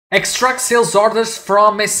Extract sales orders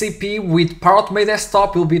from SAP with Power Automate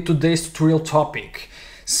Desktop will be today's tutorial topic.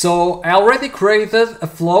 So I already created a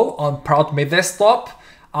flow on Power Automate Desktop,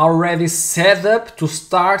 already set up to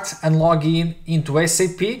start and log in into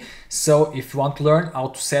SAP. So if you want to learn how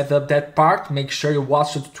to set up that part, make sure you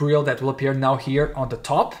watch the tutorial that will appear now here on the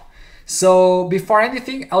top. So before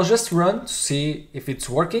anything, I'll just run to see if it's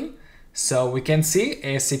working. So we can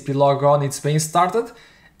see SAP logon, it's being started.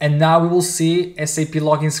 And now we will see SAP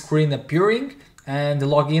login screen appearing and the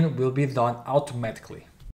login will be done automatically.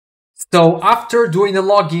 So after doing the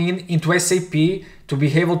login into SAP, to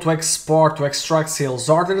be able to export, to extract sales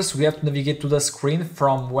orders, we have to navigate to the screen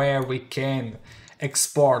from where we can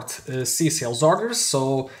export see sales orders.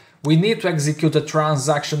 So we need to execute the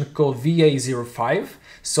transaction code VA05.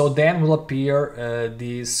 So then will appear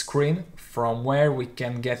this screen from where we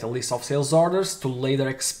can get a list of sales orders to later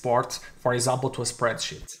export, for example, to a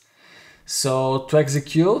spreadsheet. So to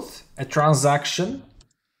execute a transaction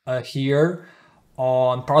here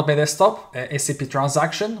on Power Automate Desktop, SAP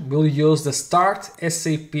transaction, we'll use the start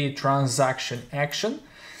SAP transaction action.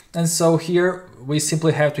 And so here we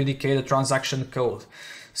simply have to indicate a transaction code.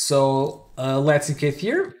 So let's indicate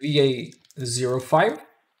here VA05.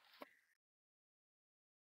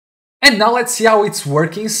 And now let's see how it's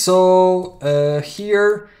working. So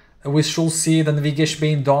here we should see the navigation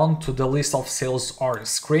being done to the list of sales orders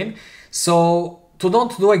screen. So to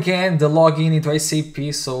don't do again the login into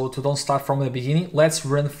SAP, so to don't start from the beginning, let's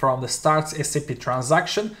run from the start SAP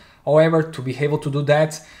transaction. However, to be able to do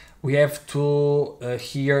that, we have to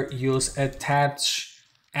here use attach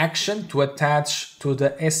action to attach to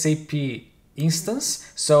the SAP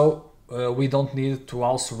instance. So we don't need to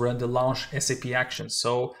also run the launch SAP action.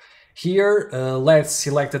 So here, let's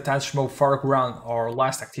select attach mode foreground or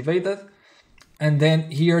last activated. And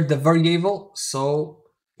then here the variable, so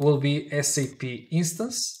will be SAP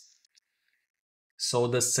instance. So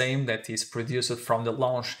the same that is produced from the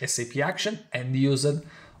launch SAP action and used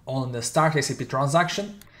on the start SAP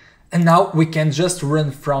transaction. And now we can just run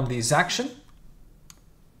from this action.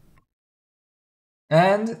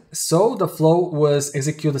 And so the flow was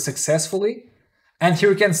executed successfully. And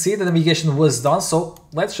here you can see the navigation was done. So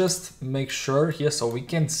let's just make sure here so we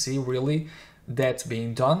can see really that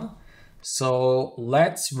being done. So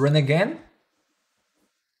let's run again.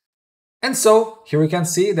 And so here you can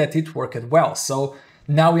see that it worked well. So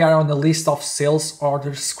now we are on the list of sales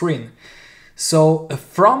orders screen. So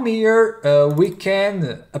from here, we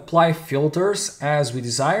can apply filters as we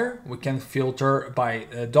desire. We can filter by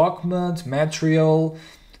document, material.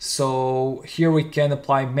 So here we can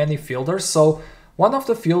apply many filters. So one of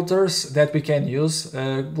the filters that we can use,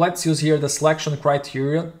 let's use here the selection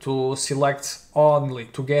criteria to select only,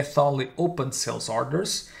 to get only open sales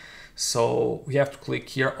orders. So we have to click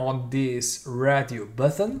here on this radio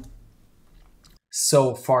button.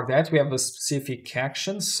 So for that, we have a specific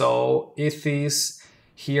action. So it is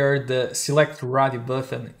here the select radio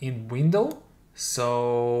button in window.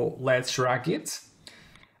 So let's drag it.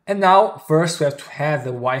 And now first we have to add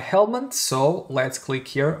the Y element. So let's click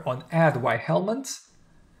here on add Y element.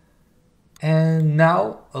 And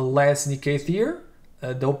now let's indicate here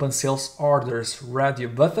the open sales orders radio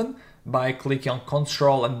button by clicking on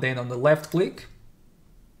Control and then on the left click.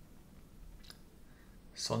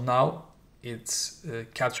 So now it's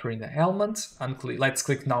capturing the element. And let's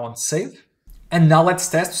click now on save. And now let's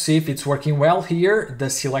test to see if it's working well here, the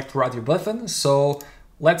select radio button. So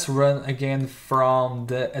let's run again from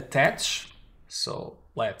the attach. So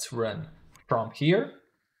let's run from here.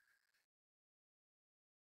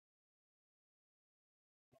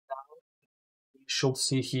 We should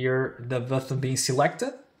see here the button being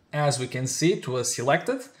selected. As we can see, it was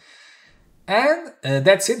selected. And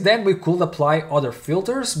that's it. Then we could apply other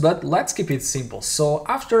filters, but let's keep it simple. So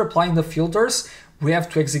after applying the filters, we have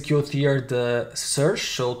to execute here the search.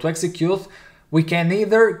 So to execute, we can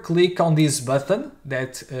either click on this button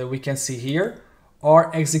that we can see here,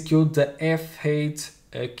 or execute the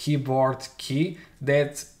F8 keyboard key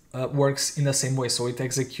that works in the same way. So it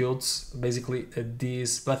executes basically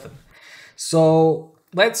this button. So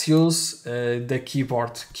let's use the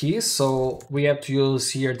keyboard keys. So we have to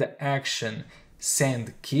use here the action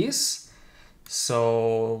send keys.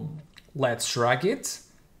 So let's drag it.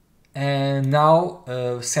 And now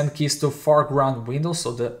send keys to foreground window,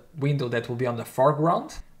 so the window that will be on the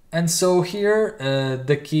foreground. And so here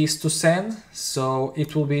the keys to send, so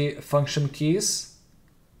it will be function keys,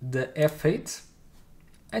 the F8,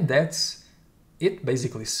 and that's it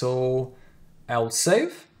basically. So I'll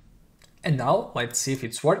save, and now let's see if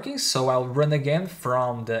it's working. So I'll run again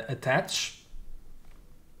from the attach.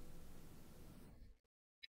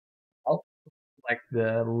 select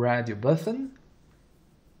the radio button.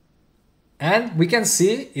 And we can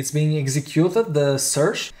see it's being executed, the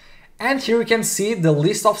search. And here we can see the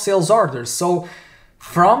list of sales orders. So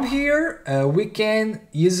from here, we can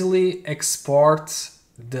easily export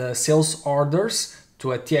the sales orders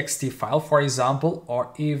to a TXT file, for example,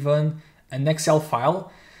 or even an Excel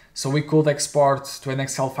file. So we could export to an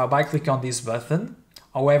Excel file by clicking on this button.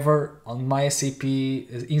 However, on my SAP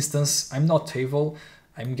instance, I'm not able.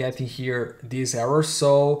 I'm getting here this error.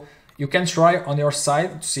 So you can try on your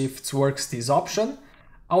side to see if it works, this option.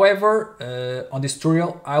 However, on this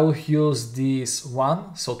tutorial, I will use this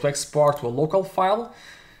one. So to export to a local file,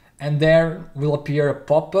 and there will appear a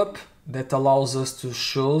pop-up that allows us to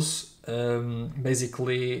choose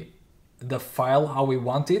basically the file how we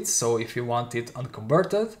want it. So if you want it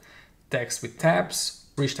unconverted, text with tabs,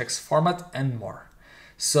 rich text format, and more.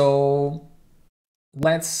 So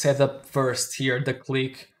let's set up first here the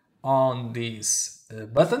click on this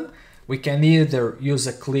button. We can either use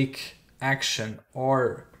a click action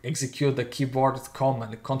or execute the keyboard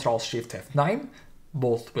command Ctrl+Shift+F9.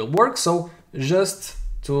 Both will work. So just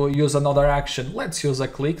to use another action, let's use a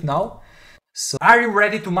click now. So, are you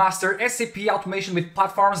ready to master SAP automation with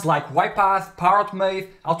platforms like UiPath, Power Automate,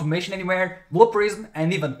 Automation Anywhere, Blue Prism,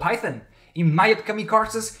 and even Python? In my upcoming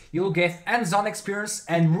courses, you'll get hands-on experience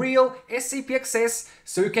and real SAP access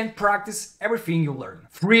so you can practice everything you learn.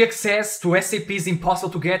 Free access to SAP is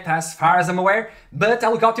impossible to get as far as I'm aware, but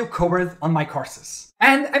I'll got you covered on my courses.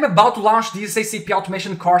 And I'm about to launch these SAP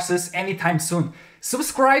automation courses anytime soon.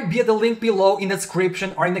 Subscribe via the link below in the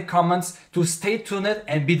description or in the comments to stay tuned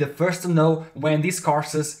and be the first to know when these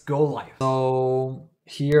courses go live. So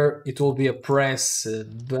here it will be a press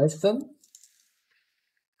button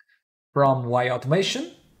from Y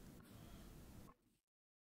Automation.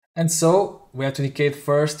 And so we have to indicate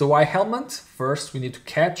first the Y element. First we need to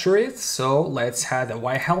capture it. So let's add a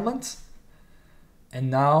Y element.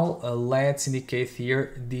 And now let's indicate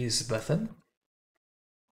here this button.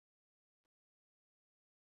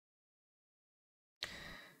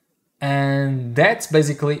 And that's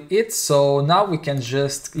basically it. So now we can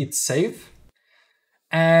just hit save.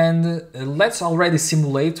 And let's already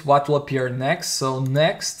simulate what will appear next. So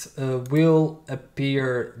next will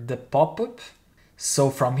appear the pop-up. So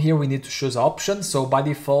from here we need to choose option. So by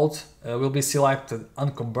default will be selected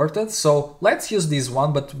unconverted. So let's use this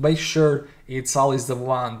one, but make sure it's always the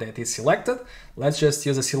one that is selected. Let's just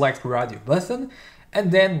use a select radio button.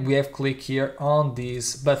 And then we have click here on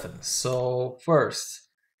this button. So first,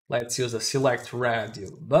 let's use the select radio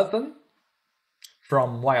button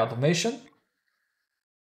from Y Automation.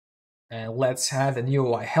 And let's add a new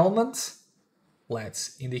Y element.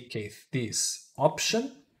 Let's indicate this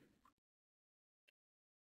option.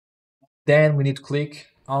 Then we need to click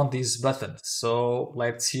on this button. So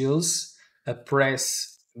let's use a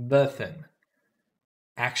press button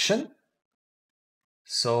action.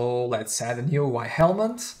 So let's add a new Y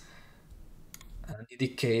element and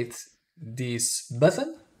indicate this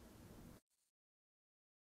button.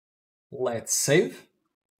 Let's save.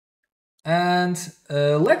 And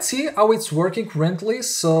let's see how it's working currently.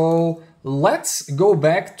 So let's go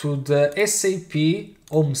back to the SAP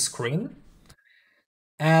home screen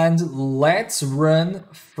and let's run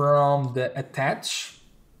from the attach.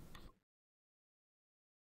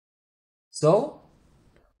 So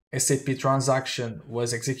SAP transaction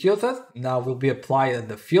was executed. Now will be applied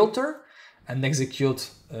the filter and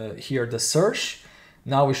execute here the search.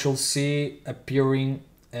 Now we should see appearing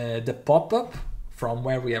the pop-up from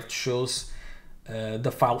where we have to choose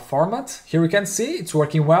the file format. Here we can see it's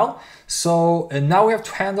working well. So now we have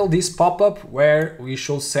to handle this pop-up where we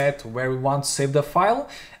should set where we want to save the file,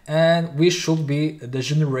 and we should be the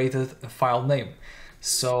generated file name.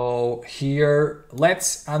 So here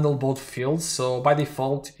let's handle both fields. So by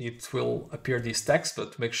default it will appear this text,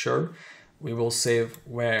 but make sure we will save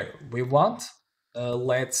where we want.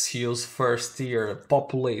 Let's use first here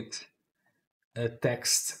populate a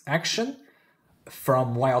text action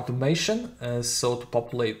from Y Automation. So to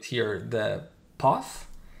populate here the path.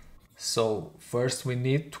 So first we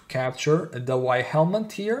need to capture the Y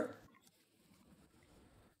element here.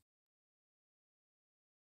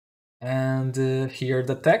 And here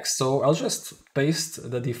the text. So I'll just paste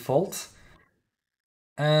the default.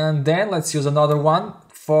 And then let's use another one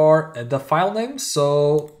for the file name.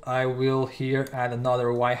 So I will here add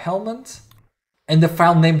another Y element. And the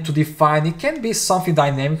file name to define, it can be something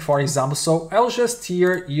dynamic, for example. So I'll just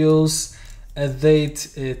here use a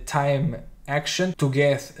date time action to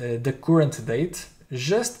get the current date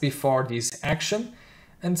just before this action.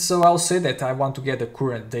 And so I'll say that I want to get the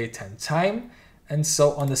current date and time. And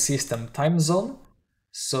so on the system time zone,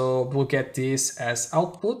 So we'll get this as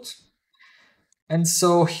output. And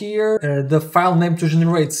so here the file name to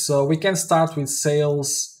generate. So we can start with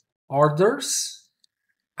sales orders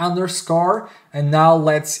underscore, and now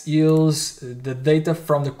let's use the data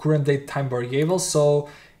from the current date time variable. So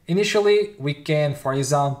initially we can, for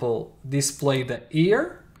example, display the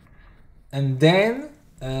year, and then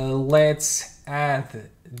let's add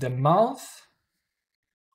the month,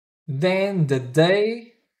 then the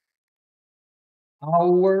day,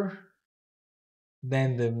 hour,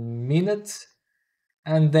 then the minute,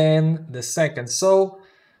 and then the second. So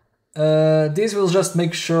this will just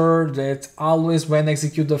make sure that always when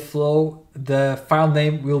execute the flow, the file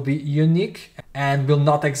name will be unique and will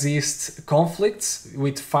not exist conflicts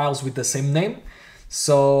with files with the same name.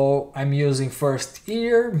 So I'm using first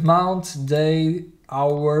year, month, day,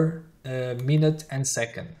 hour, minute, and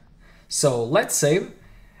second. So let's save.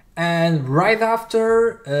 And right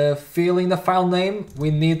after filling the file name, we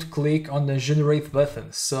need to click on the generate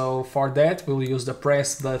button. So for that, we'll use the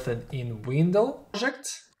press button in Window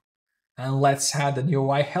Project. And let's add a new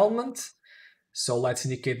UI element. So let's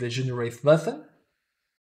indicate the generate button.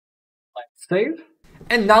 Let's save.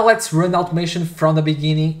 And now let's run automation from the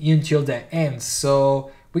beginning until the end.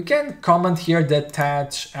 So we can comment here the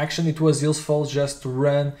attach action. It was useful just to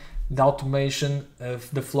run the automation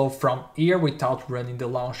of the flow from here without running the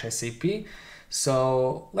launch SAP.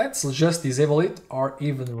 So let's just disable it or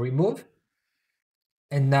even remove.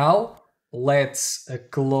 And now let's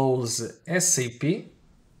close SAP.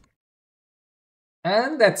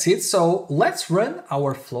 And that's it. So let's run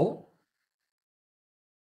our flow.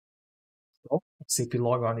 So SAP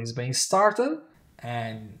logon is being started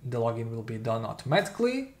and the login will be done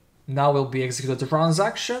automatically. Now will be executed the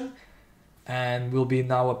transaction and will be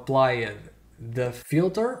now applied the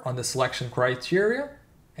filter on the selection criteria,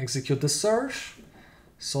 execute the search.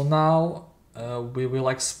 So now we will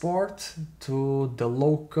export to the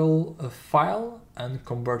local file and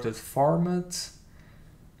converted format.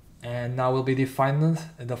 And now will be defined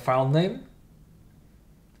the file name.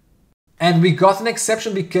 And we got an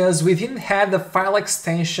exception because we didn't have the file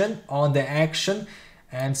extension on the action,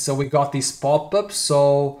 and so we got this pop-up.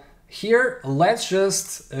 So here, let's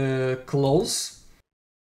just close.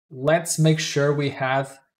 Let's make sure we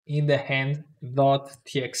have in the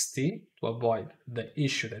hand.txt to avoid the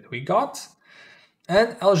issue that we got.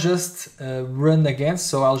 And I'll just run again.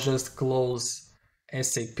 So I'll just close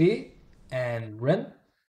SAP and run.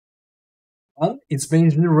 It's been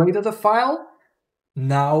generated a file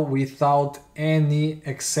now without any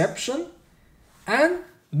exception, and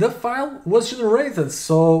the file was generated.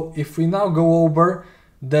 So if we now go over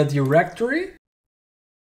the directory,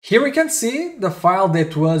 here we can see the file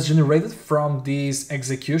that was generated from this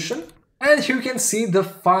execution, and here you can see the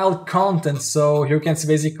file content. So here you can see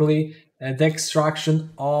basically the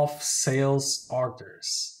extraction of sales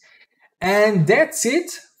orders. And that's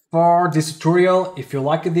it for this tutorial. If you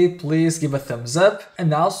liked it, please give a thumbs up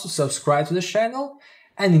and also subscribe to the channel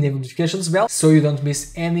and enable notifications bell so you don't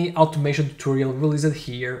miss any automation tutorial released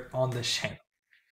here on the channel.